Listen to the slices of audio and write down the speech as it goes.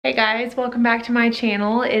Hey guys, welcome back to my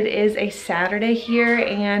channel. It is a Saturday here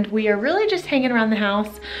and we are really just hanging around the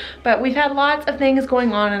house, but we've had lots of things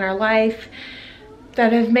going on in our life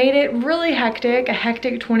that have made it really hectic, a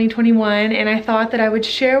hectic 2021, and I thought that I would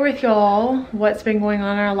share with y'all what's been going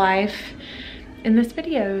on in our life in this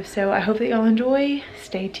video. So I hope that y'all enjoy.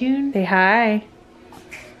 Stay tuned. Say hi.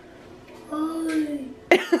 Hi.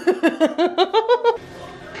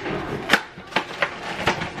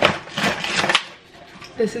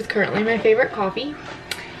 This is currently my favorite coffee,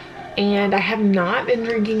 and I have not been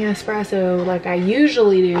drinking espresso like I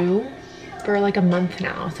usually do for like a month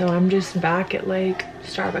now, so I'm just back at like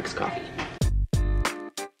Starbucks coffee.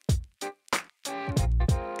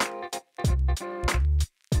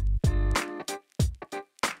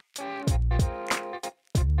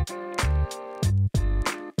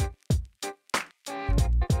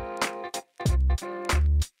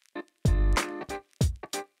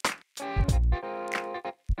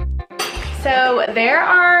 So there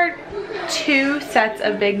are two sets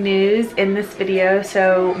of big news in this video,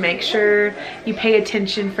 so make sure you pay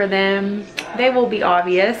attention for them. They will be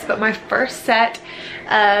obvious, but my first set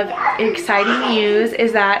of exciting news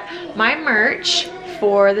is that my merch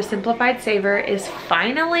for the Simplified Saver is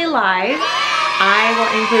finally live. I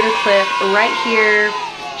will include a clip right here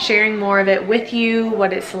sharing more of it with you,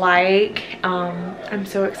 what it's like. I'm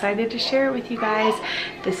so excited to share it with you guys.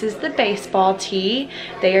 This is the baseball tee.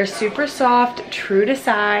 They are super soft, true to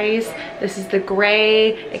size. This is the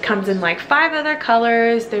gray. It comes in like 5 other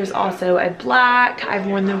colors. There's also a black. I've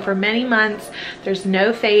worn them for many months. There's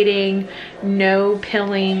no fading, no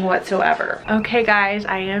pilling whatsoever. Okay guys,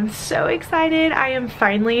 I am so excited. I am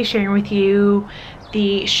finally sharing with you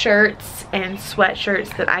the shirts and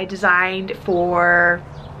sweatshirts that I designed for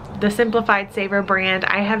the Simplified Saver brand.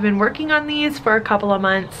 I have been working on these for a couple of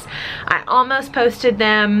months. I almost posted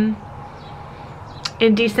them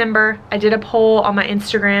in December. I did a poll on my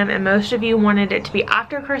Instagram and most of you wanted it to be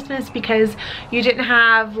after Christmas because you didn't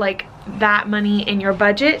have like that money in your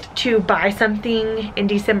budget to buy something in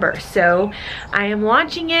December. So I am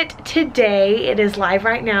launching it today. It is live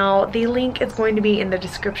right now. The link is going to be in the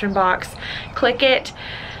description box. Click it.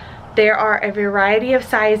 There are a variety of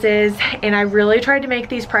sizes and I really tried to make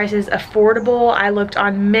these prices affordable. I looked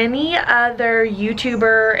on many other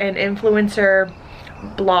YouTuber and influencer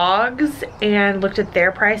blogs and looked at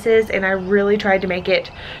their prices, and I really tried to make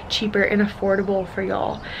it cheaper and affordable for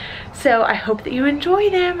y'all. So I hope that you enjoy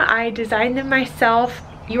them. I designed them myself.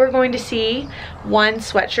 You are going to see one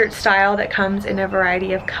sweatshirt style that comes in a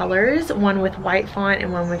variety of colors, one with white font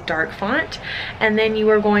and one with dark font. And then you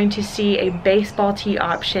are going to see a baseball tee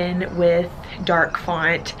option with dark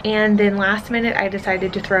font. And then last minute I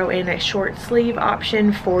decided to throw in a short sleeve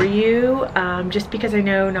option for you, just because I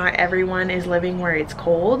know not everyone is living where it's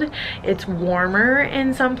cold. It's warmer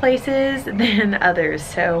in some places than others.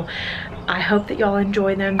 So I hope that y'all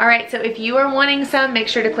enjoy them. All right, so if you are wanting some, make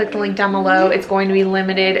sure to click the link down below. It's going to be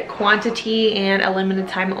limited quantity and a limited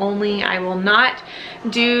time only. I will not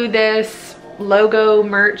do this logo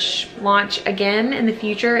merch launch again in the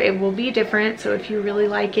future. It will be different, so if you really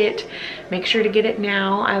like it, make sure to get it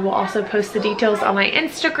now. I will also post the details on my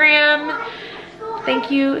Instagram.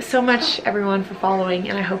 Thank you so much everyone for following,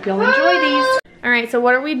 and I hope y'all enjoy these. All right, so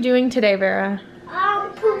what are we doing today, Vera?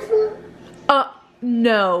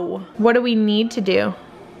 No. What do we need to do?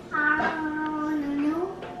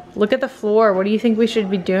 No. Look at the floor. What do you think we should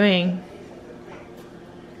be doing?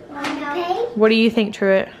 Okay. What do you think,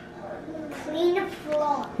 Truett? Clean the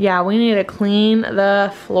floor. Yeah, we need to clean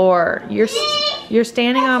the floor. You're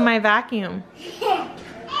standing on my vacuum. We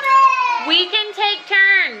can take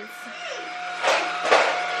turns.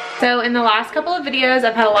 So in the last couple of videos,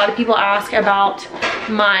 I've had a lot of people ask about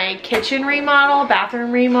my kitchen remodel,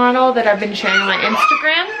 bathroom remodel that I've been sharing on my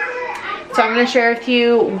Instagram. So I'm gonna share with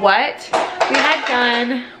you what we had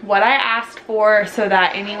done, what I asked for, so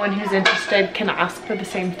that anyone who's interested can ask for the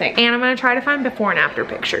same thing. And I'm gonna try to find before and after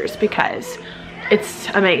pictures because it's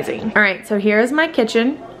amazing. All right, so here's my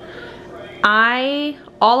kitchen.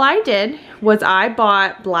 All I did was I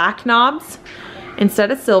bought black knobs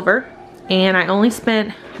instead of silver, and I only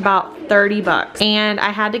spent about 30 bucks. And I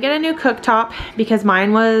had to get a new cooktop because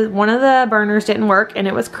one of the burners didn't work and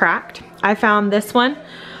it was cracked. I found this one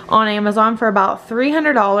on Amazon for about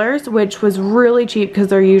 $300, which was really cheap because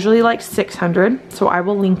they're usually like $600, so I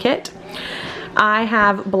will link it. I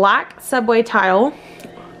have black subway tile.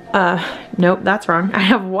 Nope, that's wrong. I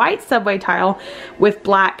have white subway tile with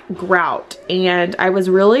black grout, and I was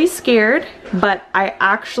really scared, but I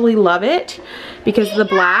actually love it because the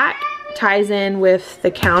black ties in with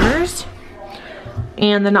the counters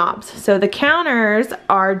and the knobs. So the counters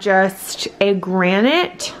are just a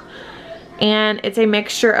granite, and it's a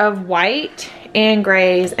mixture of white and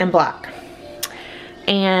grays and black.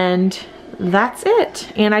 And that's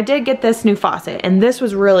it. And I did get this new faucet, and this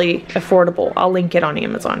was really affordable. I'll link it on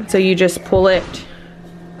Amazon. So you just pull it.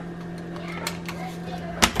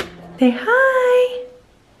 Say hi.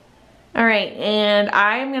 All right, and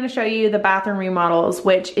I'm gonna show you the bathroom remodels,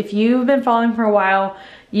 which if you've been following for a while,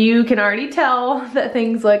 you can already tell that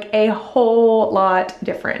things look a whole lot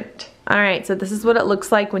different. All right, so this is what it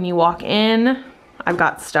looks like when you walk in. I've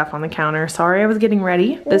got stuff on the counter. Sorry, I was getting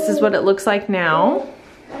ready. This is what it looks like now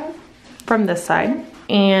from this side.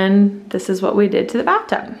 And this is what we did to the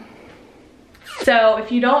bathtub. So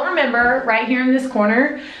if you don't remember, right here in this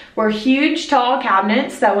corner were huge tall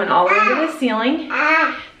cabinets that went all over the ceiling.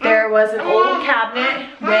 There was an old cabinet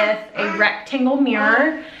with a rectangle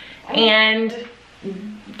mirror, and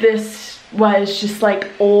this was just like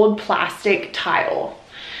old plastic tile.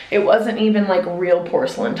 It wasn't even like real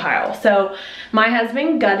porcelain tile. So my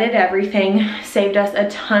husband gutted everything, saved us a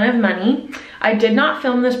ton of money. I did not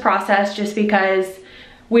film this process just because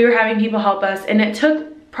we were having people help us, and it took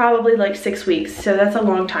probably like 6 weeks. So that's a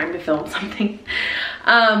long time to film something.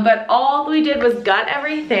 But all we did was gut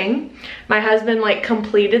everything. My husband like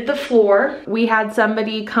completed the floor. We had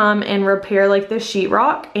somebody come and repair like the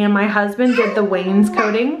sheetrock, and my husband did the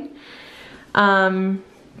wainscoting.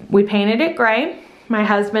 We painted it gray. My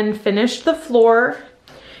husband finished the floor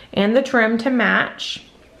and the trim to match.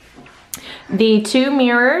 The 2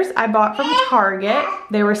 mirrors I bought from Target.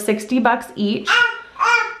 They were 60 bucks each.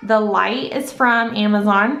 The light is from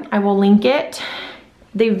Amazon. I will link it.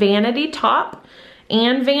 The vanity top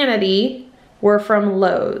and vanity were from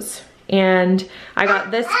Lowe's. And I got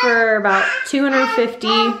this for about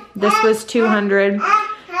 $250. This was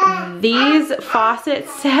 $200. These faucet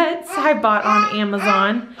sets I bought on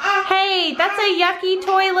Amazon. Hey, that's a yucky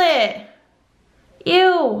toilet.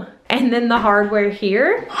 Ew. And then the hardware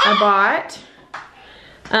here I bought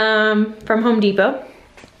from Home Depot.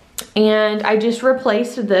 And I just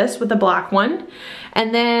replaced this with a black one.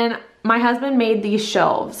 And then my husband made these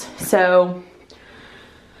shelves. So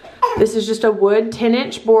this is just a wood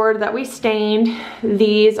 10-inch board that we stained.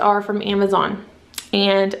 These are from Amazon.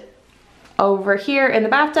 And over here in the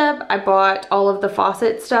bathtub, I bought all of the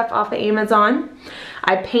faucet stuff off of Amazon.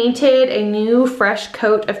 I painted a new fresh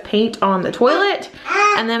coat of paint on the toilet.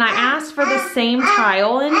 And then I asked for the same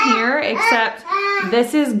tile in here, except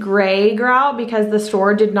this is gray grout because the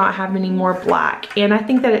store did not have any more black. And I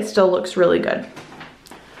think that it still looks really good.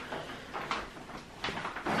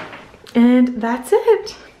 And that's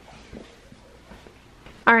it.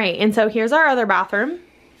 All right, and so here's our other bathroom.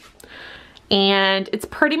 And it's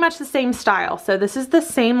pretty much the same style. So this is the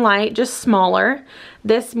same light, just smaller.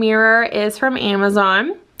 This mirror is from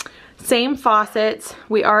Amazon. Same faucets.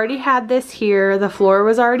 We already had this here. The floor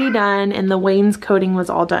was already done, and the wainscoting was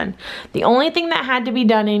all done. The only thing that had to be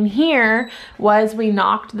done in here was we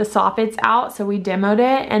knocked the soffits out, so we demoed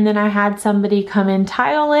it, and then I had somebody come and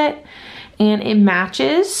tile it, and it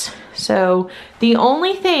matches. So the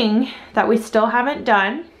only thing that we still haven't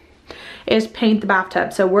done is paint the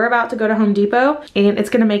bathtub. So we're about to go to Home Depot, and it's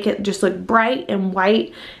gonna make it just look bright and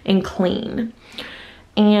white and clean.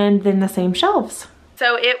 And then the same shelves.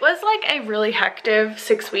 So it was like a really hectic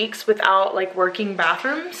 6 weeks without like working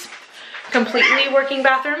bathrooms, completely working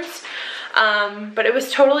bathrooms. But it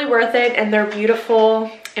was totally worth it, and they're beautiful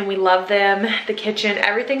and we love them. The kitchen,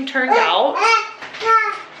 everything turned out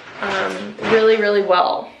really, really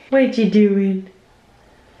well. What are you doing?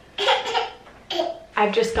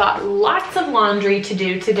 I've just got lots of laundry to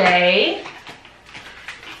do today.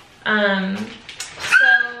 So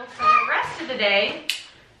for the rest of the day,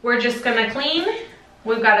 we're just gonna clean.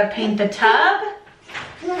 We've got to paint the tub,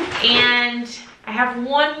 and I have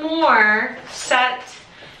one more set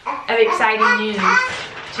of exciting news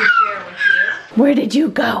to share with you. Where did you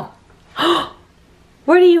go?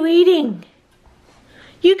 What are you eating?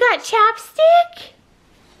 You got chapstick?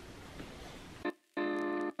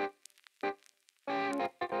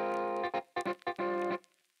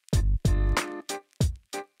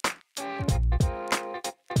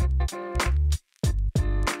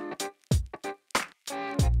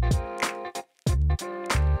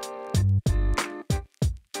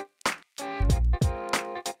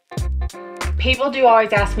 People do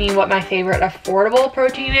always ask me what my favorite affordable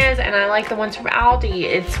protein is, and I like the ones from Aldi.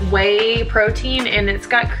 It's whey protein, and it's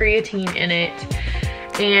got creatine in it.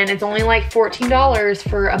 And it's only like $14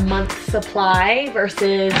 for a month's supply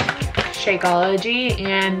versus Shakeology,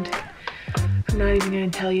 and I'm not even gonna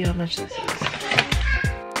tell you how much this is.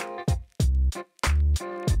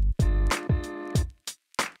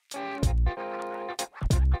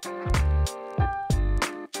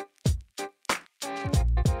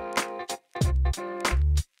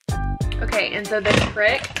 Okay, and so the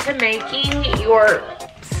trick to making your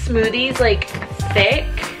smoothies like thick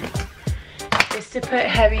is to put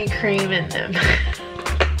heavy cream in them.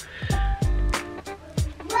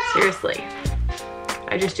 Seriously.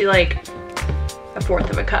 I just do like 1/4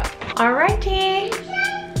 of a cup. Alrighty.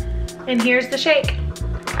 And here's the shake.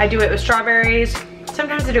 I do it with strawberries.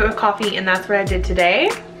 Sometimes I do it with coffee, and that's what I did today.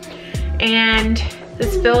 And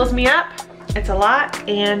this fills me up. It's a lot,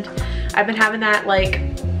 and I've been having that like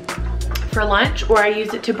for lunch, or I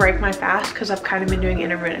use it to break my fast because I've kind of been doing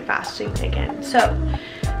intermittent fasting again. So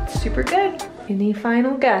it's super good. Any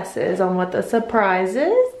final guesses on what the surprise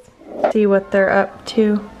is? See what they're up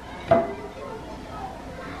to.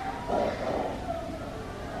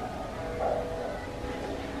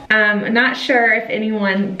 I'm not sure if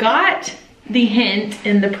anyone got the hint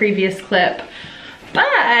in the previous clip,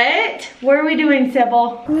 but what are we doing,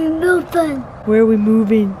 Sybil? We're moving. Where are we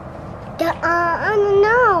moving? I don't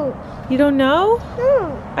know. You don't know?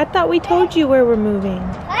 No. I thought we told you where we're moving.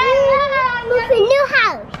 Moving new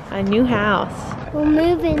house. A new house. We're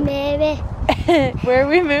moving, baby. Where are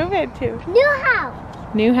we moving to? New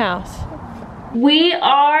house. New house. We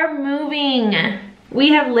are moving. We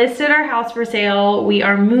have listed our house for sale. We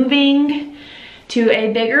are moving to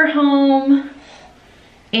a bigger home,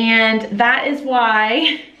 and that is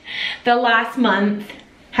why the last month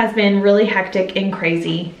has been really hectic and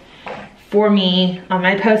crazy for me on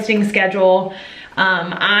my posting schedule.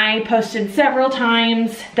 I posted several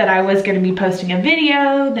times that I was gonna be posting a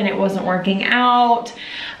video, then it wasn't working out.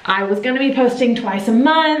 I was gonna be posting twice a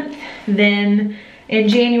month, then in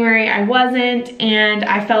January I wasn't, and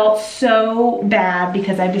I felt so bad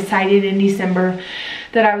because I decided in December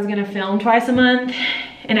that I was gonna film twice a month,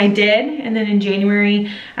 and I did, and then in January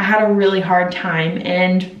I had a really hard time,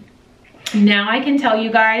 and now I can tell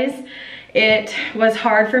you guys it was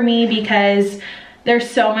hard for me because there's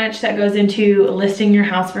so much that goes into listing your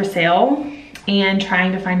house for sale and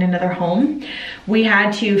trying to find another home. We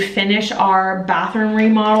had to finish our bathroom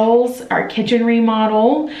remodels, our kitchen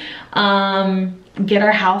remodel, get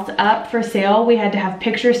our house up for sale. We had to have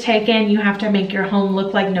pictures taken. You have to make your home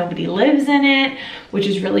look like nobody lives in it, which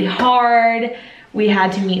is really hard. We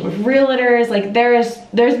had to meet with realtors. Like there's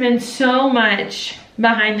been so much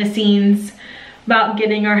behind the scenes about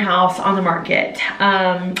getting our house on the market.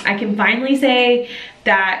 I can finally say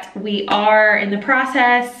that we are in the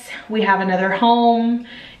process. We have another home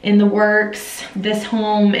in the works. This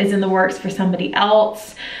home is in the works for somebody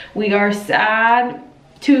else. We are sad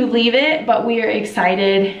to leave it, but we are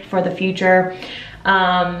excited for the future.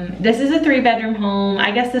 This is a 3-bedroom home. I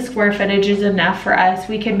guess the square footage is enough for us.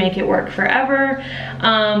 We could make it work forever.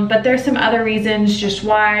 But there's some other reasons just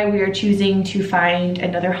why we are choosing to find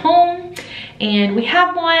another home. And we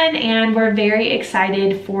have one, and we're very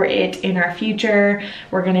excited for it in our future.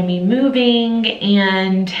 We're gonna be moving,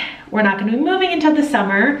 and we're not gonna be moving until the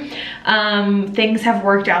summer. Things have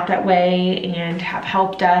worked out that way and have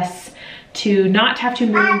helped us to not have to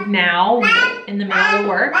move now in the middle of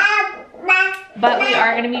work. But we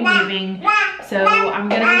are gonna be moving, so I'm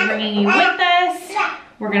gonna be bringing you with us.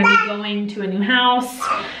 We're gonna be going to a new house,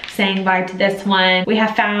 saying bye to this one. We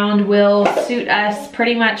have found will suit us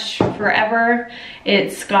pretty much forever.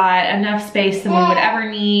 It's got enough space than we would ever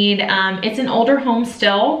need. It's an older home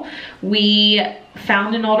still. We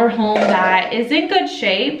found an older home that is in good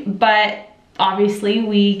shape, but obviously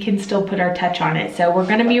we can still put our touch on it. So we're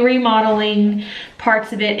gonna be remodeling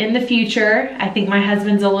parts of it in the future. I think my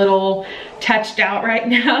husband's a little touched out right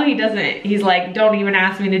now. He's like, don't even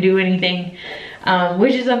ask me to do anything,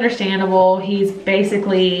 which is understandable. He's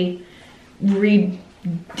basically redid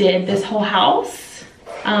this whole house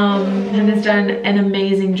and has done an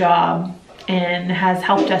amazing job and has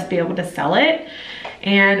helped us be able to sell it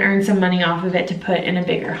and earn some money off of it to put in a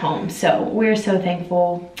bigger home. So we're so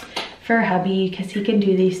thankful for hubby because he can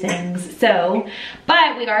do these things. So,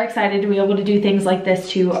 but we are excited to be able to do things like this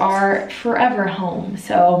to our forever home.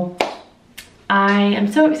 So I am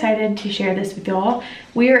so excited to share this with y'all.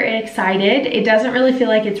 We are excited. It doesn't really feel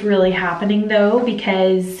like it's really happening though,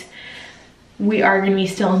 because we are going to be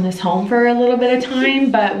still in this home for a little bit of time.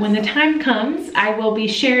 But when the time comes, I will be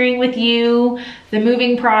sharing with you the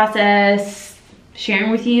moving process, sharing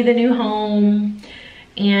with you the new home,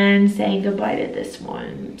 and saying goodbye to this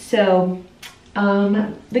one. So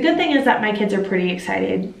the good thing is that my kids are pretty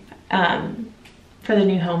excited for the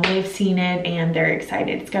new home. They've seen it and they're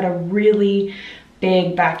excited. It's got a really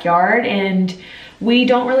big backyard, and we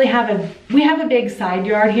don't really have we have a big side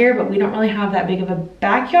yard here, but we don't really have that big of a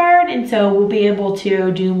backyard, and so we'll be able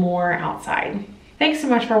to do more outside. Thanks so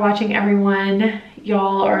much for watching, everyone.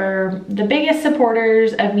 Y'all are the biggest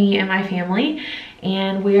supporters of me and my family,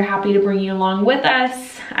 and we are happy to bring you along with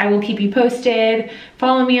us. I will keep you posted.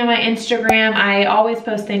 Follow me on my Instagram. I always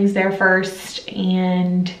post things there first,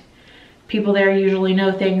 and people there usually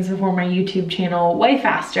know things before my YouTube channel way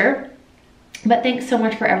faster. But thanks so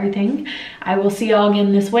much for everything. I will see y'all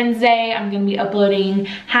again this Wednesday. I'm gonna be uploading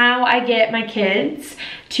how I get my kids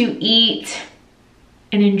to eat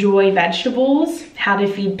and enjoy vegetables, how to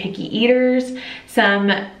feed picky eaters,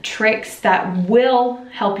 some tricks that will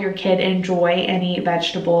help your kid enjoy and eat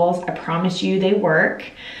vegetables. I promise you they work.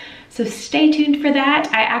 So stay tuned for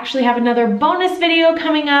that. I actually have another bonus video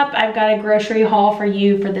coming up. I've got a grocery haul for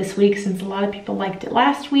you for this week since a lot of people liked it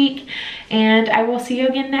last week. And I will see you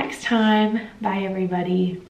again next time. Bye, everybody.